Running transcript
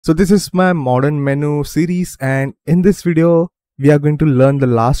So this is my modern menu series, and in this video we are going to learn the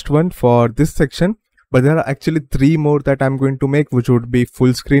last one for this section, but there are actually 3 more that I'm going to make, which would be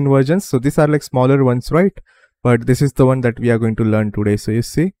full screen versions. So these are like smaller ones, right? But this is the one that we are going to learn today. So you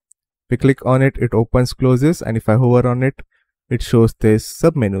see, we click on it, it opens, closes, and if I hover on it, it shows this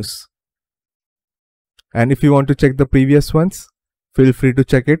submenus. And if you want to check the previous ones, feel free to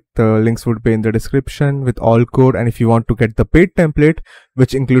check it. The links would be in the description with all code. And if you want to get the paid template,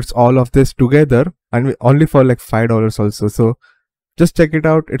 which includes all of this together, and only for like $5 also. So just check it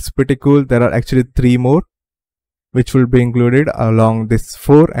out. It's pretty cool. There are actually 3 more which will be included along this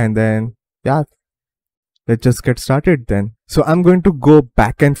 4. And then yeah, let's just get started then. So I'm going to go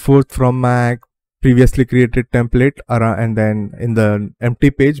back and forth from my previously created template around and then in the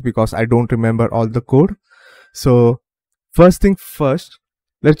empty page because I don't remember all the code. So first thing first,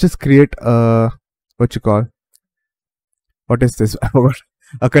 let's just create a what is this?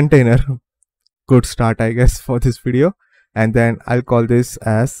 A container. Good start, I guess, for this video. And then I'll call this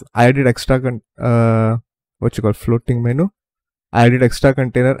as I added extra floating menu. I added extra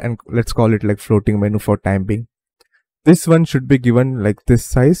container, and let's call it like floating menu for time being. This one should be given like this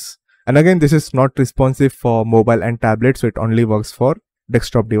size. And again, this is not responsive for mobile and tablet, so it only works for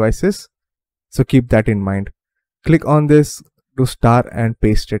desktop devices. So keep that in mind. Click on this, do star and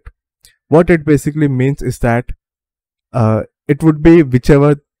paste it. What it basically means is that it would be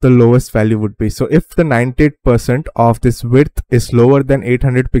whichever the lowest value would be. So if the 98% of this width is lower than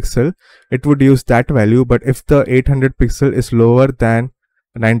 800 pixel, it would use that value. But if the 800 pixel is lower than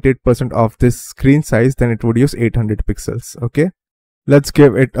 98% of this screen size, then it would use 800 pixels. Okay. Let's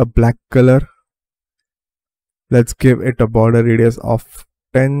give it a black color. Let's give it a border radius of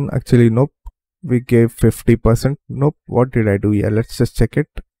 10. Actually, nope. We gave 50%. Nope. What did I do here? Let's just check it.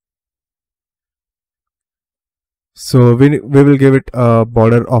 So we will give it a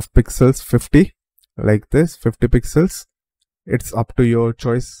border of pixels 50, like this, 50 pixels. It's up to your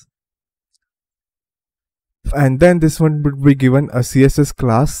choice. And then this one would be given a CSS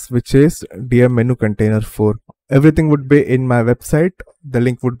class, which is DMMenuContainer4. Everything would be in my website. The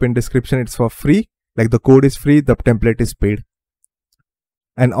link would be in description. It's for free. Like the code is free, the template is paid.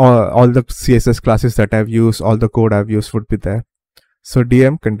 And all the CSS classes that I've used, all the code I've used would be there. So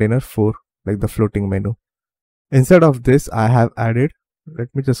DMContainer4, like the floating menu. Instead of this, I have added,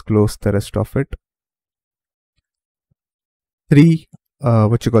 let me just close the rest of it. 3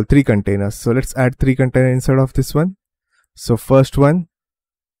 containers. So let's add 3 containers instead of this one. So first one,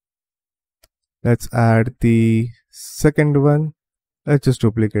 let's add the second one. Let's just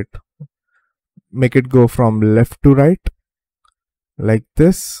duplicate. Make it go from left to right, like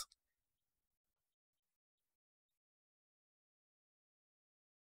this.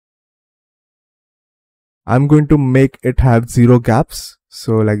 I'm going to make it have 0 gaps.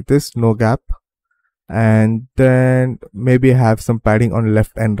 So like this, no gap. And then maybe have some padding on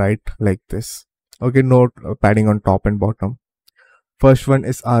left and right, like this. Okay, no padding on top and bottom. First one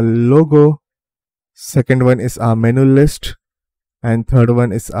is our logo. Second one is our menu list. And third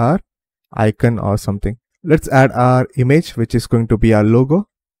one is our icon or something. Let's add our image, which is going to be our logo.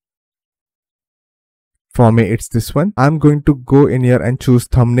 For me, it's this one. I'm going to go in here and choose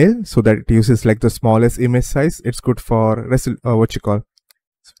thumbnail so that it uses like the smallest image size. It's good for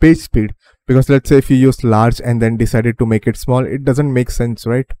page speed. Because let's say if you use large and then decided to make it small, it doesn't make sense,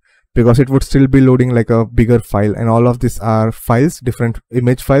 right? Because it would still be loading like a bigger file, and all of these are files, different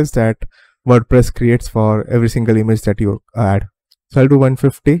image files that WordPress creates for every single image that you add. So I'll do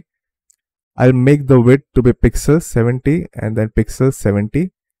 150. I'll make the width to be pixels 70 and then pixels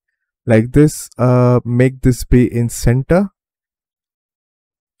 70. Like this. Make this be in center.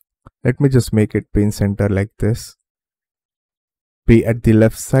 Let me just make it be in center like this. Be at the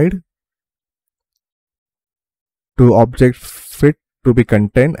left side. To object fit to be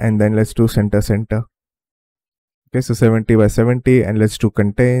content, and then let's do center. Okay, so 70 by 70, and let's do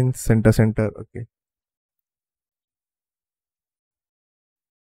contain center. Okay.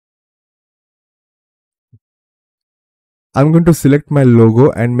 I'm going to select my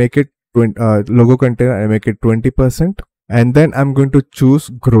logo and make it logo container and make it 20%. And then I'm going to choose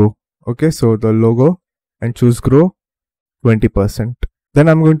grow. Okay, so the logo and choose grow 20%. Then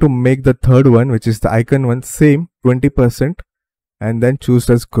I'm going to make the third one, which is the icon one, same 20%, and then choose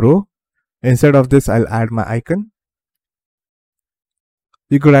as grow. Instead of this, I'll add my icon.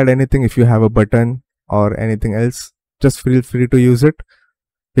 You could add anything if you have a button or anything else. Just feel free to use it.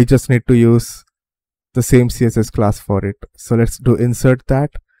 We just need to use the same CSS class for it. So let's do insert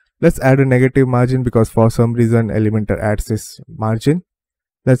that. Let's add a negative margin because for some reason Elementor adds this margin.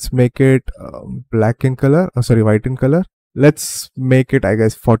 Let's make it black in color, white in color. Let's make it, I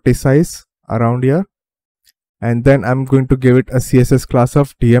guess, 40 size around here. And then I'm going to give it a CSS class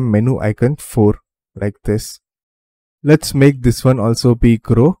of DMMenuIcon 4 like this. Let's make this one also be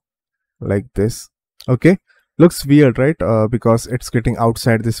grow like this. Okay, looks weird, right? Because it's getting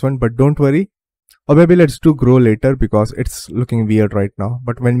outside this one, but don't worry. Or maybe let's do grow later because it's looking weird right now.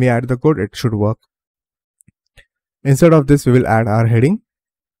 But when we add the code, it should work. Instead of this, we will add our heading,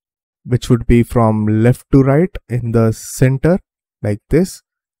 which would be from left to right in the center like this.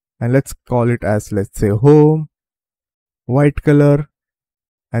 And let's call it as, let's say, home, white color,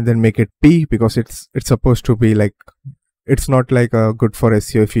 and then make it P because it's supposed to be like, it's not like good for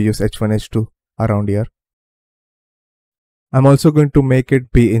SEO if you use H1, H2 around here. I'm also going to make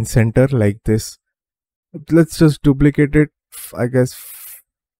it be in center like this. Let's just duplicate it, I guess,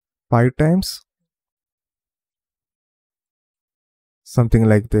 5 times. Something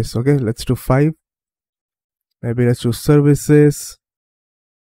like this. Okay, let's do 5. Maybe let's do services.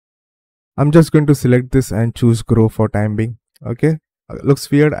 I'm just going to select this and choose grow for time being. Okay,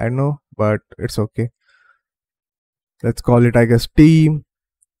 looks weird, I know, but it's okay. Let's call it, I guess, team,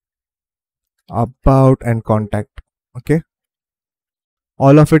 about, and contact. Okay,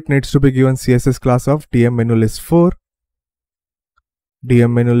 all of it needs to be given CSS class of DMMenuList4,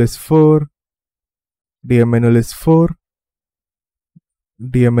 DMMenuList4, DMMenuList4,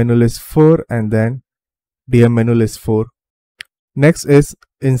 DMMenuList4, and then DMMenuList4. Next is,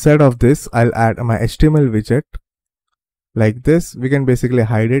 inside of this, I'll add my HTML widget like this. We can basically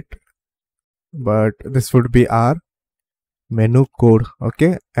hide it, but this would be our menu code.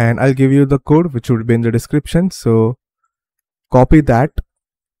 Okay, and I'll give you the code which would be in the description. So copy that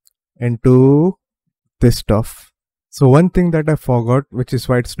into this stuff. So one thing that I forgot, which is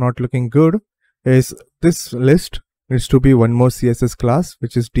why it's not looking good, is this list needs to be one more CSS class,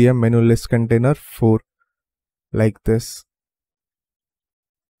 which is DMMenuListContainer4 like this.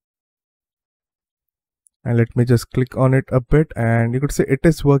 And let me just click on it a bit, and you could say it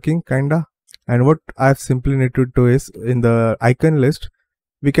is working kinda. And what I've simply need to do is, in the icon list,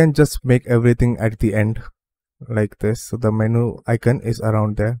 we can just make everything at the end like this. So the menu icon is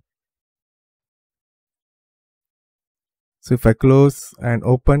around there. So if I close and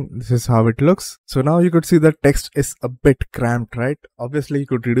open, this is how it looks. So now you could see the text is a bit cramped, right? Obviously you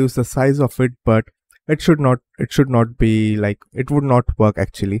could reduce the size of it, but it should not be like, it would not work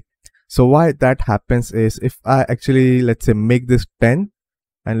actually. So why that happens is, if I actually, let's say, make this 10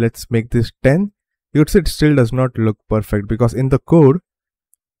 and let's make this 10, you would see it still does not look perfect because in the code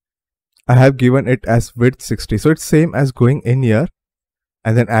I have given it as width 60. So it's same as going in here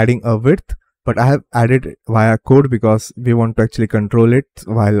and then adding a width, but I have added it via code because we want to actually control it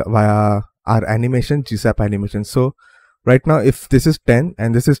via our animation, GSAP animation. So right now, if this is 10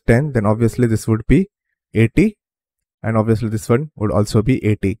 and this is 10, then obviously this would be 80, and obviously this one would also be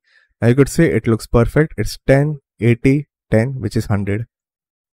 80. Now you could say it looks perfect. It's 10, 80, 10, which is 100.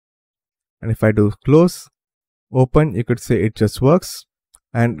 And if I do close, open, you could say it just works.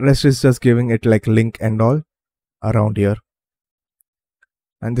 And rest is just giving it like link and all around here.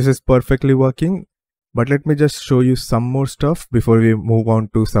 And this is perfectly working. But let me just show you some more stuff before we move on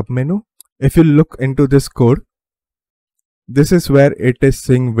to submenu. If you look into this code, this is where it is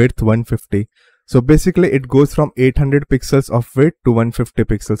saying width 150. So basically it goes from 800 pixels of width to 150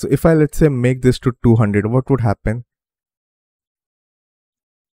 pixels. So if I, let's say, make this to 200, what would happen?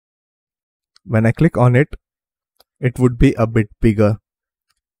 When I click on it, it would be a bit bigger.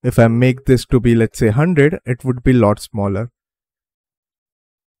 If I make this to be, let's say, 100, it would be a lot smaller.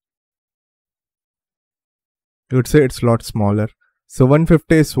 You would say it's a lot smaller. So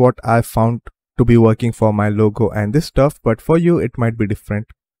 150 is what I found to be working for my logo and this stuff, but for you it might be different.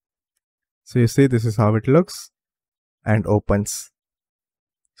 So you see, this is how it looks and opens.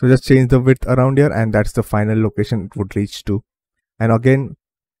 So just change the width around here, and that's the final location it would reach to. And again,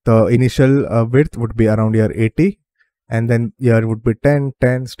 the initial width would be around here 80, and then here would be 10,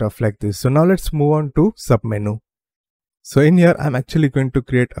 10, stuff like this. So now let's move on to submenu. So in here, I'm actually going to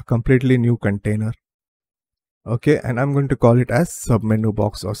create a completely new container. Okay, and I'm going to call it as submenu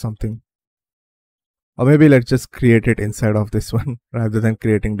box or something. Or maybe let's just create it inside of this one rather than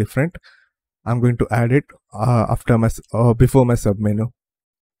creating different. I'm going to add it after my before my submenu.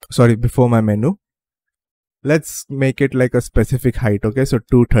 Sorry, before my menu. Let's make it like a specific height. Okay, so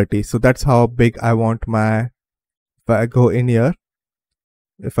 230. So that's how big I want my. If I go in here,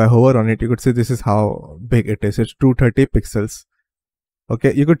 if I hover on it, you could see this is how big it is. It's 230 pixels.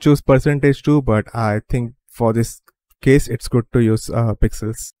 Okay, you could choose percentage too, but I think for this case it's good to use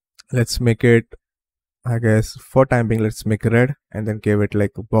pixels. Let's make it, I guess, for time being, let's make red and then give it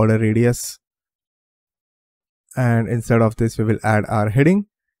like border radius and instead of this we will add our heading.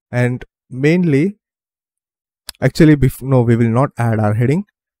 And mainly, actually no, we will not add our heading.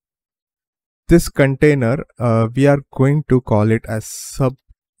 This container, we are going to call it as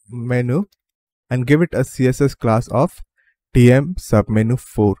submenu and give it a CSS class of DM submenu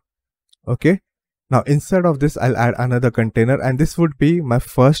 4. Okay, now instead of this I'll add another container, and this would be my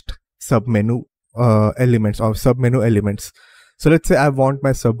first submenu elements or submenu elements. So let's say I want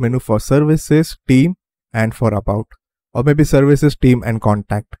my submenu for services, team, and for about, or maybe services, team, and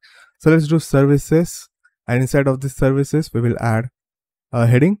contact. So let's do services, and inside of this services we will add a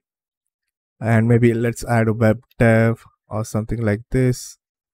heading, and maybe let's add a web dev or something like this,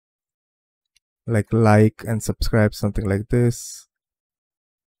 like and subscribe, something like this,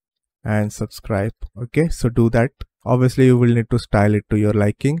 and subscribe. Okay, so do that. Obviously you will need to style it to your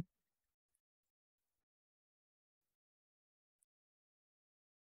liking.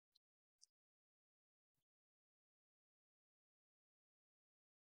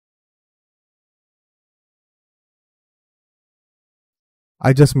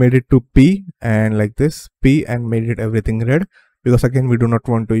 I just made it to P and like this, P, and made it everything red, because again we do not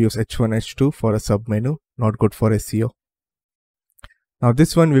want to use H1, H2 for a submenu, not good for SEO. Now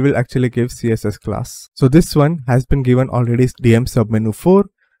this one we will actually give CSS class. So this one has been given already DM submenu 4.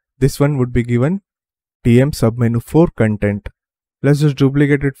 This one would be given DM submenu 4 content. Let's just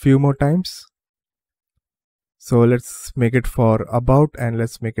duplicate it few more times. So let's make it for about, and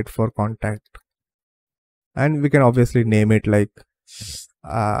let's make it for contact. And we can obviously name it like,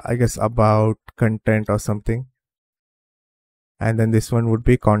 I guess about content or something. And then this one would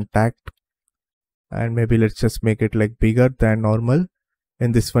be contact. And maybe let's just make it like bigger than normal.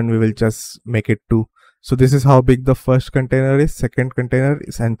 And this one we will just make it 2. So this is how big the first container is, second container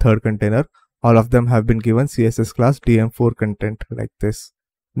is, and third container. All of them have been given CSS class DM4 content like this.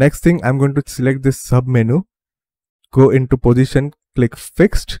 Next thing, I'm going to select this submenu, go into position, click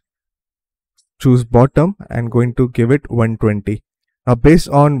fixed, choose bottom, and going to give it 120. Now based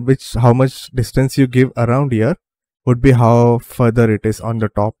on how much distance you give around here would be how further it is on the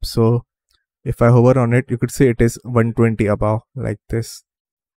top. So if I hover on it, you could see it is 120 above like this.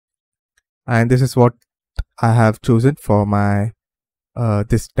 And this is what I have chosen for my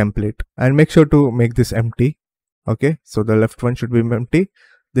this template. And make sure to make this empty. Okay, so the left one should be empty.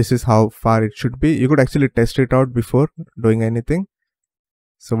 This is how far it should be. You could actually test it out before doing anything.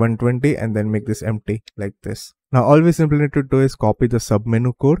 So 120, and then make this empty like this. Now all we simply need to do is copy the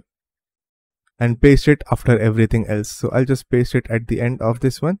submenu code and paste it after everything else. So I'll just paste it at the end of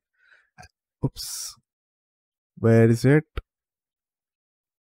this one. Oops, where is it?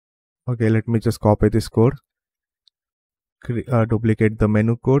 Okay, let me just copy this code, duplicate the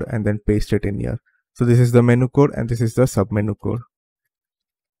menu code, and then paste it in here. So this is the menu code and this is the submenu code.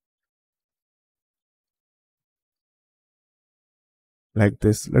 Like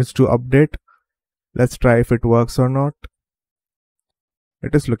this. Let's do update. Let's try if it works or not.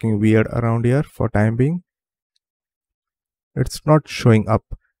 It is looking weird around here for time being. It's not showing up.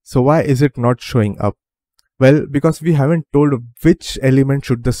 So why is it not showing up? Well, because we haven't told which element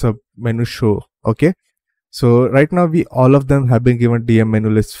should the submenu show. Okay, so right now all of them have been given DM menu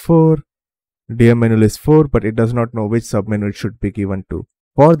list 4, DM menu list 4, but it does not know which submenu it should be given to.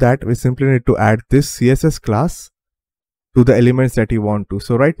 For that, we simply need to add this CSS class to the elements that you want to.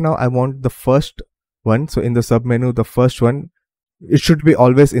 So right now I want the first one. So in the submenu, the first one, it should be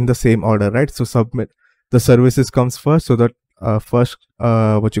always in the same order, right? So the services comes first, so that first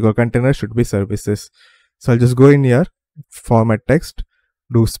container should be services. So I'll just go in here, format text,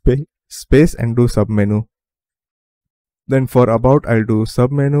 do space, and do submenu. Then for about, I'll do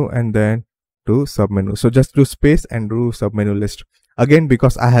submenu and then do submenu. So just do space and do submenu list. Again,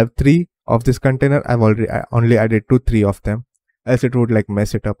 because I have 3 of this container, I've only added 3 of them, else it would like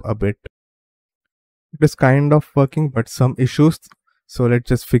mess it up a bit. It is kind of working, but some issues. So let's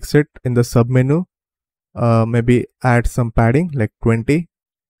just fix it in the submenu. Maybe add some padding like 20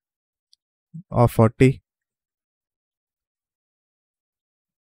 or 40.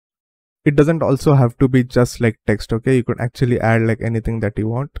 It doesn't also have to be just like text. Okay, you could actually add like anything that you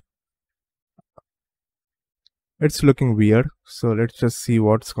want. It's looking weird, so let's just see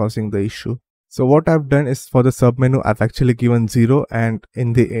what's causing the issue. So what I've done is for the submenu, I've actually given 0, and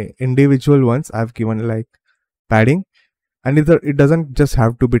in the individual ones, I've given like padding. And it doesn't just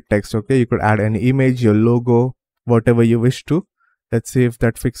have to be text. Okay, you could add an image, your logo, whatever you wish to. Let's see if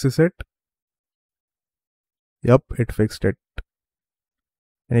that fixes it. Yep, it fixed it.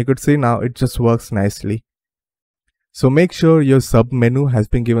 And you could see now it just works nicely. So make sure your submenu has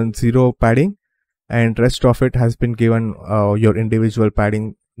been given 0 padding, and rest of it has been given your individual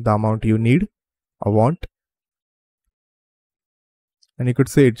padding, the amount you need or want. and you could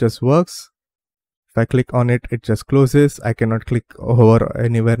see it just works. If I click on it, it just closes. I cannot click over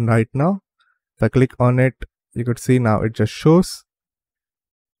anywhere right now. If I click on it, you could see now it just shows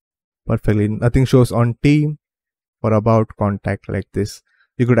perfectly. Nothing shows on team or about, contact, like this.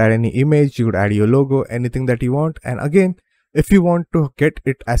 You could add any image, you could add your logo, anything that you want. And again, if you want to get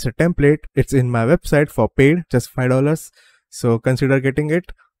it as a template, it's in my website for paid, just $5. So consider getting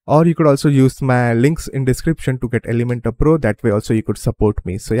it. Or you could also use my links in description to get Elementor Pro. That way also you could support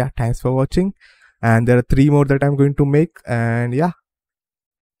me. So yeah, thanks for watching. And there are 3 more that I'm going to make. And yeah,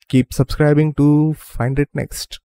 keep subscribing to find it next.